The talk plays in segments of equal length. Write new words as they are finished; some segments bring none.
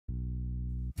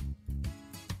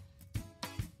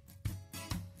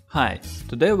Hi,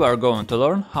 today we are going to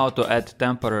learn how to add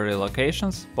temporary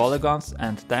locations, polygons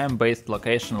and time-based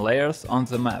location layers on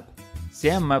the map.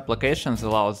 CM Map Locations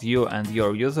allows you and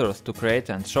your users to create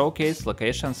and showcase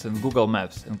locations in Google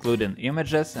Maps, including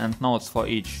images and notes for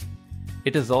each.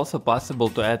 It is also possible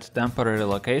to add temporary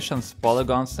locations,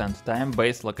 polygons and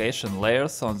time-based location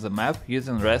layers on the map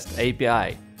using REST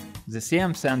API. The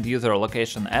CM Send User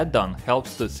Location add-on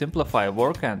helps to simplify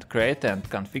work and create and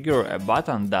configure a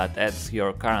button that adds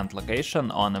your current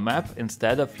location on a map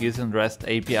instead of using REST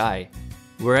API.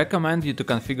 We recommend you to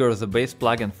configure the base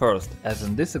plugin first, as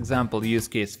in this example use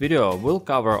case video we'll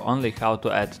cover only how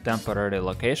to add temporary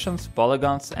locations,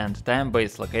 polygons and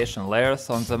time-based location layers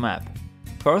on the map.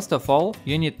 First of all,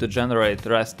 you need to generate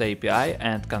REST API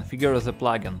and configure the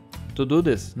plugin. To do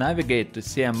this, navigate to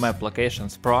CM Map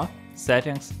Locations Pro,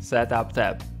 Settings, Setup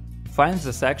tab. Find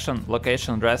the section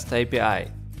Location REST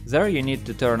API. There you need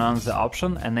to turn on the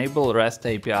option Enable REST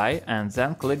API and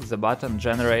then click the button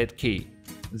Generate Key.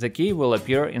 The key will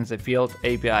appear in the field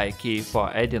API key for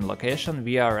adding location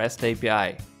via REST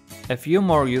API. A few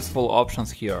more useful options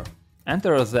here.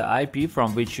 Enter the IP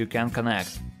from which you can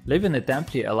connect. Leaving it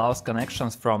empty allows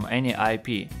connections from any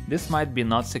IP. This might be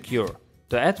not secure.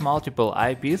 To add multiple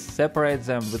IPs, separate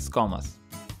them with commas.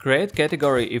 Create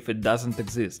category if it doesn't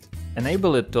exist.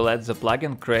 Enable it to let the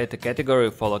plugin create a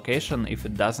category for location if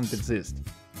it doesn't exist.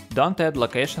 Don't add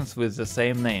locations with the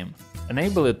same name.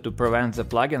 Enable it to prevent the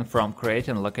plugin from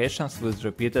creating locations with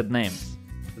repeated names.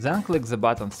 Then click the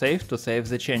button Save to save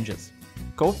the changes.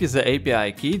 Copy the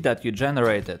API key that you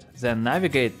generated, then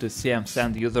navigate to CM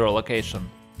Send User Location.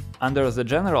 Under the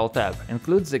General tab,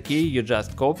 include the key you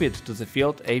just copied to the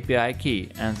field API key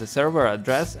and the server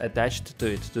address attached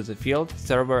to it to the field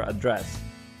Server Address.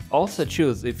 Also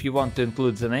choose if you want to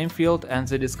include the name field and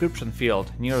the description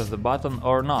field near the button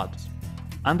or not.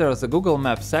 Under the Google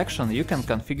Maps section you can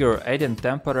configure adding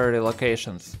temporary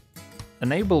locations.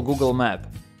 Enable Google Map.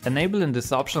 Enabling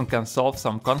this option can solve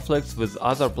some conflicts with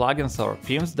other plugins or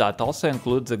themes that also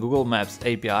include the Google Maps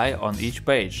API on each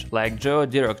page, like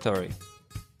GeoDirectory.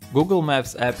 Google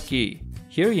Maps App Key.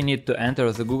 Here you need to enter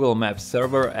the Google Maps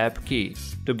Server App Key.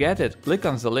 To get it, click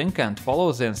on the link and follow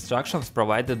the instructions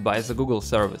provided by the Google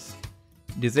service.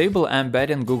 Disable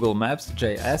Embedding Google Maps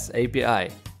JS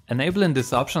API. Enabling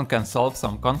this option can solve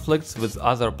some conflicts with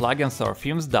other plugins or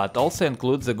themes that also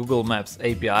include the Google Maps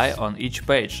API on each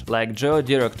page, like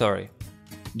GeoDirectory.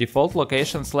 Default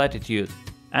Locations Latitude.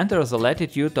 Enter the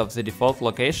latitude of the default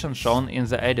location shown in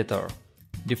the editor.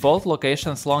 Default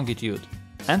Locations Longitude.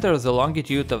 Enter the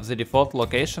longitude of the default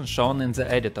location shown in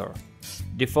the editor.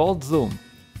 Default Zoom.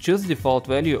 Choose default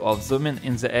value of zooming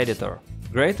in the editor.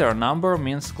 Greater number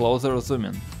means closer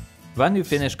zooming. When you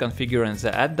finish configuring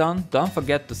the add-on, don't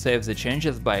forget to save the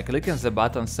changes by clicking the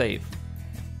button Save.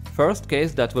 First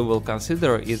case that we will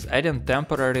consider is adding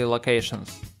temporary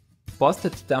locations.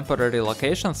 Posted temporary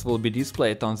locations will be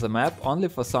displayed on the map only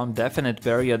for some definite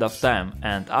period of time,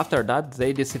 and after that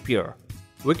they disappear.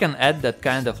 We can add that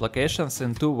kind of locations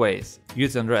in two ways,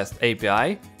 using REST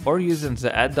API or using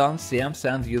the add-on CM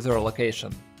Send User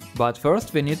Location. But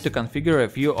first we need to configure a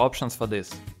few options for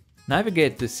this.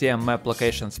 Navigate to CM Map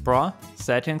Locations Pro,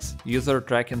 Settings, User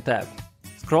Tracking tab.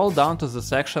 Scroll down to the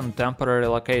section Temporary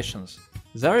Locations.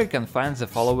 There you can find the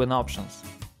following options.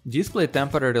 Display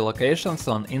temporary locations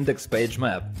on index page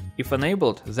map. If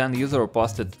enabled, then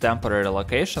user-posted temporary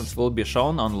locations will be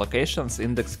shown on Locations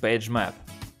index page map.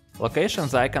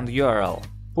 Locations icon URL.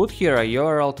 Put here a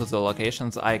URL to the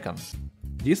locations icon.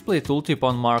 Display tooltip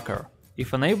on marker.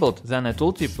 If enabled, then a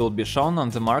tooltip will be shown on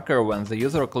the marker when the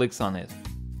user clicks on it.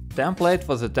 Template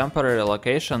for the temporary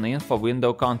location info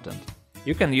window content.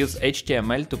 You can use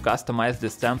HTML to customize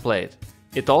this template.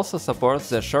 It also supports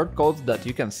the shortcodes that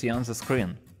you can see on the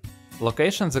screen.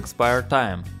 Locations expire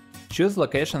time. Choose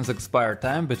locations expire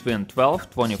time between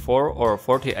 12, 24 or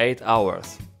 48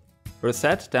 hours.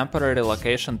 Reset temporary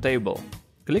location table.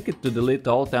 Click it to delete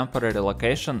all temporary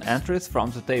location entries from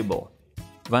the table.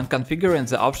 When configuring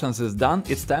the options is done,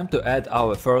 it's time to add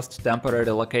our first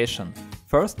temporary location.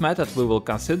 First method we will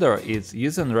consider is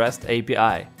using REST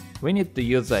API. We need to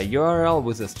use a URL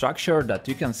with a structure that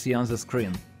you can see on the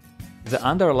screen. The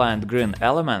underlined green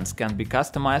elements can be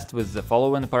customized with the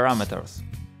following parameters.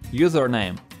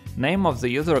 Username. Name of the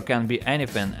user can be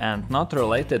anything and not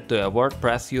related to a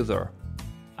WordPress user.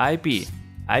 IP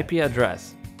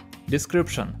address.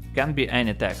 Description can be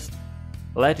any text.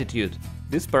 Latitude.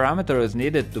 This parameter is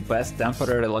needed to pass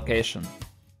temporary location.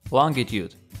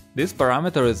 Longitude. This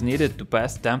parameter is needed to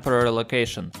pass temporary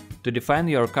location. To define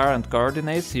your current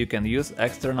coordinates, you can use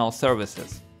external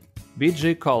services.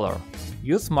 BG color.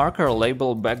 Use marker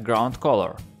label background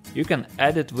color. You can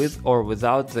add it with or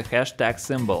without the hashtag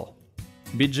symbol.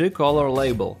 BG color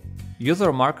label.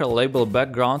 User marker label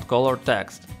background color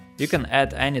text. You can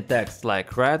add any text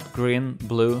like red, green,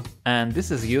 blue, and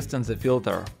this is used in the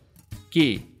filter.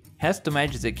 Key. Has to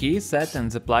match the key set in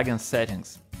the plugin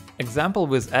settings. Example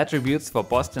with attributes for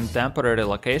posting temporary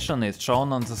location is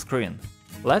shown on the screen.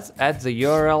 Let's add the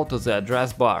URL to the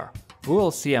address bar. We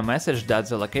will see a message that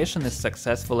the location is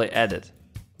successfully added.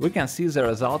 We can see the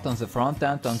result on the front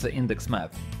end on the index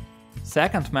map.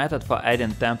 Second method for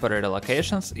adding temporary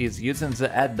locations is using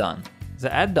the add-on.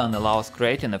 The add-on allows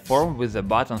creating a form with a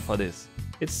button for this.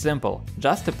 It's simple,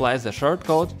 just apply the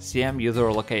shortcode CM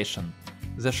user location.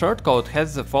 The shortcode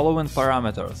has the following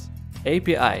parameters: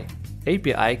 API,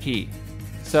 API key,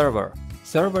 server,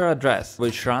 server address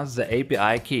which runs the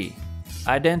API key,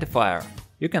 identifier.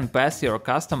 You can pass your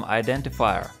custom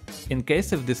identifier. In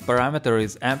case if this parameter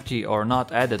is empty or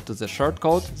not added to the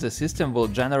shortcode, the system will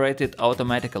generate it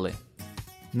automatically.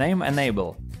 Name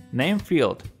enable. Name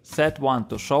field, set 1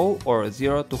 to show or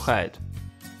 0 to hide.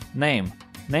 Name.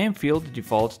 Name field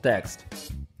default text.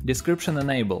 Description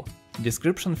enable.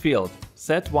 Description field,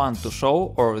 set 1 to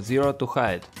show or 0 to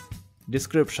hide.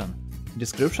 Description.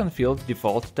 Description field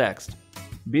default text.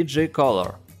 BG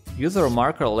color. User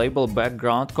marker label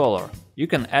background color. You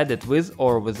can add it with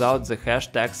or without the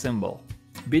hashtag symbol.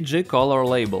 BG color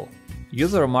label.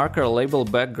 User marker label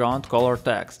background color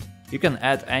text. You can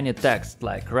add any text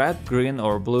like red, green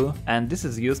or blue, and this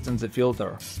is used in the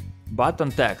filter.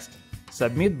 Button text.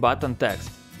 Submit button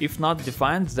text. If not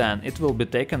defined, then it will be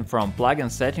taken from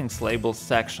plugin settings labels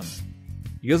section.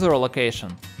 User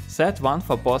location. Set 1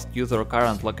 for post user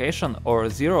current location or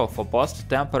 0 for post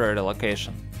temporary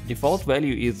location. Default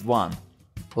value is 1.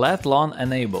 Let long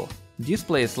enable.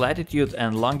 Displays latitude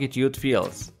and longitude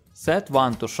fields. Set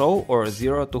 1 to show or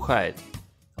 0 to hide.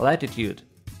 Latitude.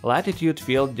 Latitude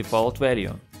field default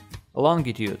value.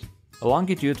 Longitude.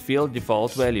 Longitude field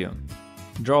default value.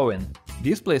 Drawing.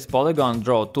 Displays polygon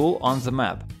draw tool on the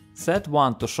map. Set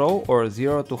 1 to show or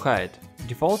 0 to hide.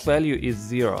 Default value is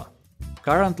 0.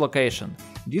 Current location.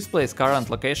 Displays current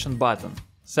location button.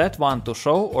 Set 1 to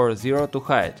show or 0 to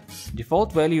hide.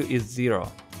 Default value is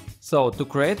 0. So, to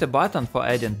create a button for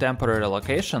adding temporary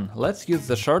location, let's use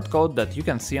the shortcode that you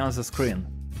can see on the screen.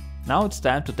 Now it's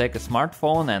time to take a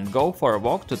smartphone and go for a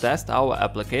walk to test our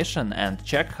application and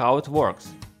check how it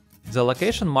works. The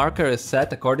location marker is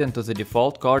set according to the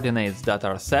default coordinates that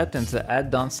are set in the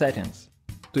add-on settings.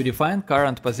 To define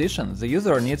current position, the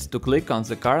user needs to click on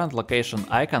the current location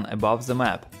icon above the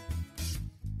map.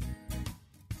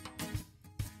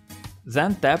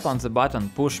 Then tap on the button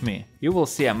Push Me. You will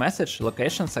see a message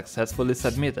Location successfully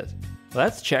submitted.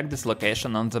 Let's check this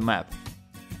location on the map.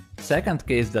 Second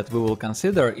case that we will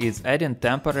consider is adding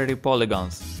temporary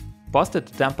polygons. Posted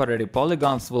temporary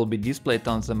polygons will be displayed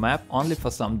on the map only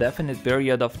for some definite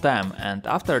period of time, and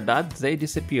after that they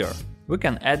disappear. We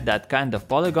can add that kind of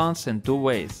polygons in two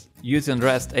ways: using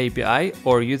REST API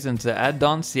or using the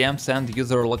add-on CM send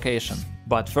user location.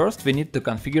 But first we need to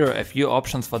configure a few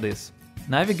options for this.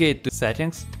 Navigate to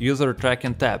Settings, User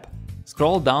Tracking tab.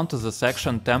 Scroll down to the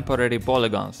section Temporary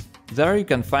Polygons. There you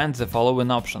can find the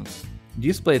following options.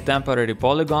 Display temporary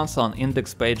polygons on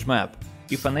index page map.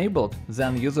 If enabled,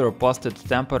 then user-posted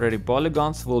temporary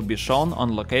polygons will be shown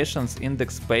on location's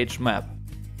index page map.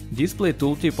 Display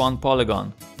tooltip on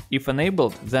polygon. If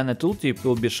enabled, then a tooltip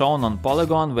will be shown on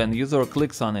polygon when user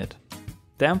clicks on it.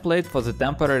 Template for the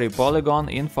temporary polygon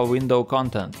info window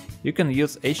content. You can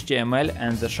use HTML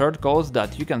and the shortcodes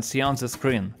that you can see on the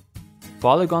screen.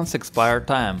 Polygons expire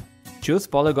time. Choose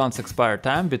polygons expire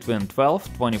time between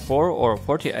 12, 24 or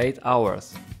 48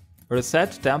 hours.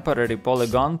 Reset temporary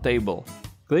polygon table.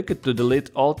 Click it to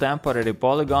delete all temporary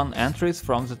polygon entries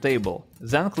from the table.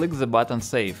 Then click the button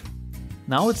Save.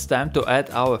 Now it's time to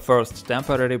add our first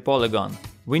temporary polygon.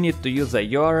 We need to use a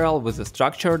URL with a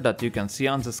structure that you can see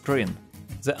on the screen.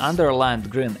 The underlined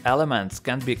green elements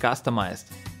can be customized.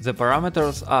 The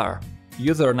parameters are: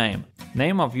 username.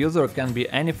 Name of user can be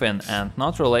anything and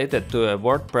not related to a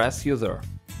WordPress user.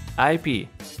 IP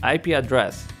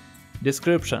address.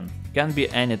 Description can be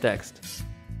any text.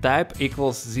 Type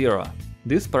equals 0.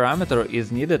 This parameter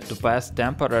is needed to pass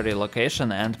temporary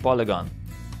location and polygon.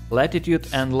 Latitude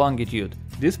and longitude.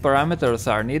 These parameters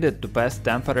are needed to pass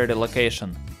temporary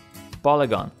location.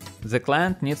 Polygon. The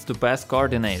client needs to pass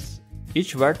coordinates.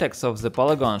 Each vertex of the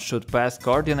polygon should pass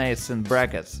coordinates in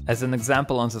brackets, as an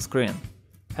example on the screen.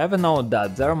 Have a note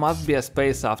that there must be a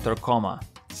space after comma.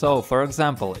 So, for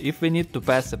example, if we need to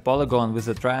pass a polygon with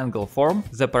a triangle form,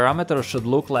 the parameter should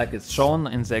look like it's shown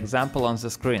in the example on the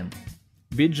screen.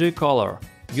 BG color.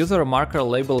 User marker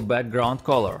label background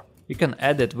color. You can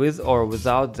add it with or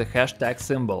without the hashtag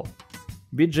symbol.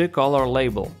 BG color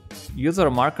label. User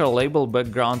marker label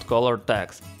background color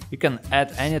text. You can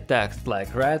add any text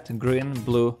like red, green,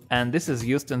 blue, and this is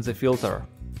used in the filter.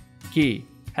 Key.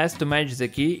 Has to match the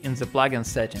key in the plugin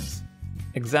settings.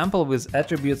 Example with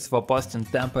attributes for posting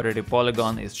temporary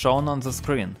polygon is shown on the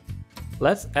screen.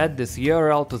 Let's add this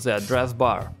URL to the address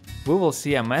bar. We will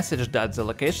see a message that the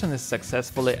location is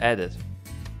successfully added.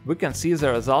 We can see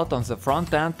the result on the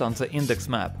front end on the index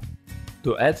map.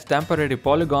 To add temporary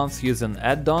polygons using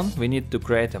add-on, we need to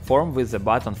create a form with a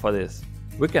button for this.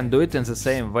 We can do it in the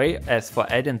same way as for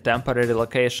adding temporary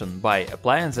location by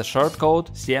applying the shortcode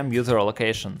CM user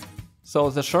location. So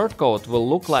the shortcode will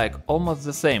look like almost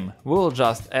the same. We will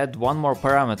just add one more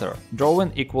parameter,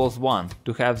 drawing equals 1,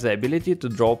 to have the ability to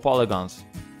draw polygons.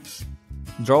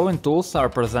 Drawing tools are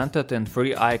presented in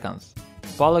 3 icons.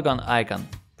 Polygon icon.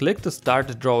 Click to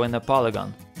start drawing a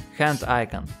polygon. Hand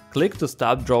icon. Click to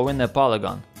stop drawing a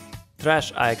polygon.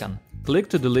 Trash icon. Click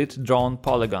to delete drawn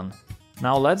polygon.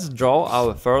 Now let's draw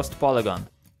our first polygon.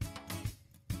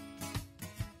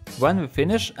 When we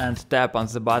finish and tap on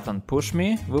the button Push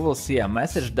Me, we will see a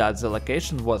message that the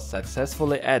location was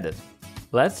successfully added.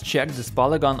 Let's check this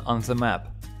polygon on the map.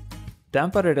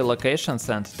 Temporary locations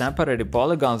and temporary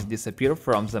polygons disappear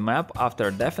from the map after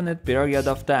a definite period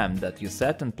of time that you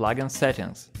set in plugin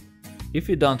settings. If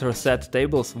you don't reset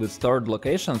tables with stored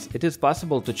locations, it is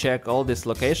possible to check all these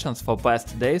locations for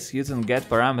past days using get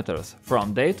parameters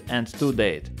from date and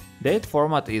toDate. Date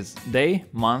format is day,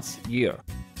 month, year.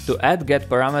 To add get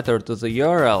parameter to the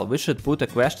URL, we should put a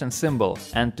question symbol,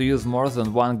 and to use more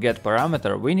than one get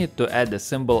parameter, we need to add the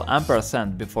symbol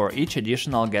ampersand before each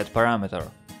additional get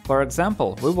parameter. For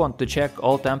example, we want to check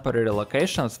all temporary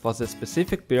locations for the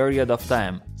specific period of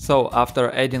time, so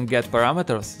after adding get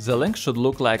parameters, the link should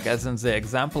look like as in the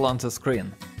example on the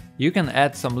screen. You can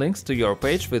add some links to your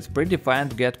page with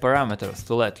predefined get parameters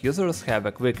to let users have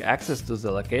a quick access to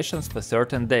the locations for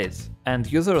certain dates,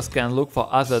 and users can look for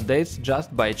other dates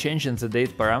just by changing the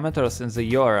date parameters in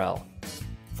the URL.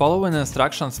 Following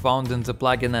instructions found in the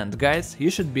plugin and guides,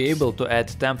 you should be able to add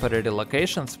temporary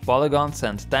locations, polygons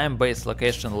and time-based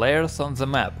location layers on the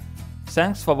map.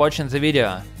 Thanks for watching the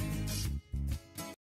video.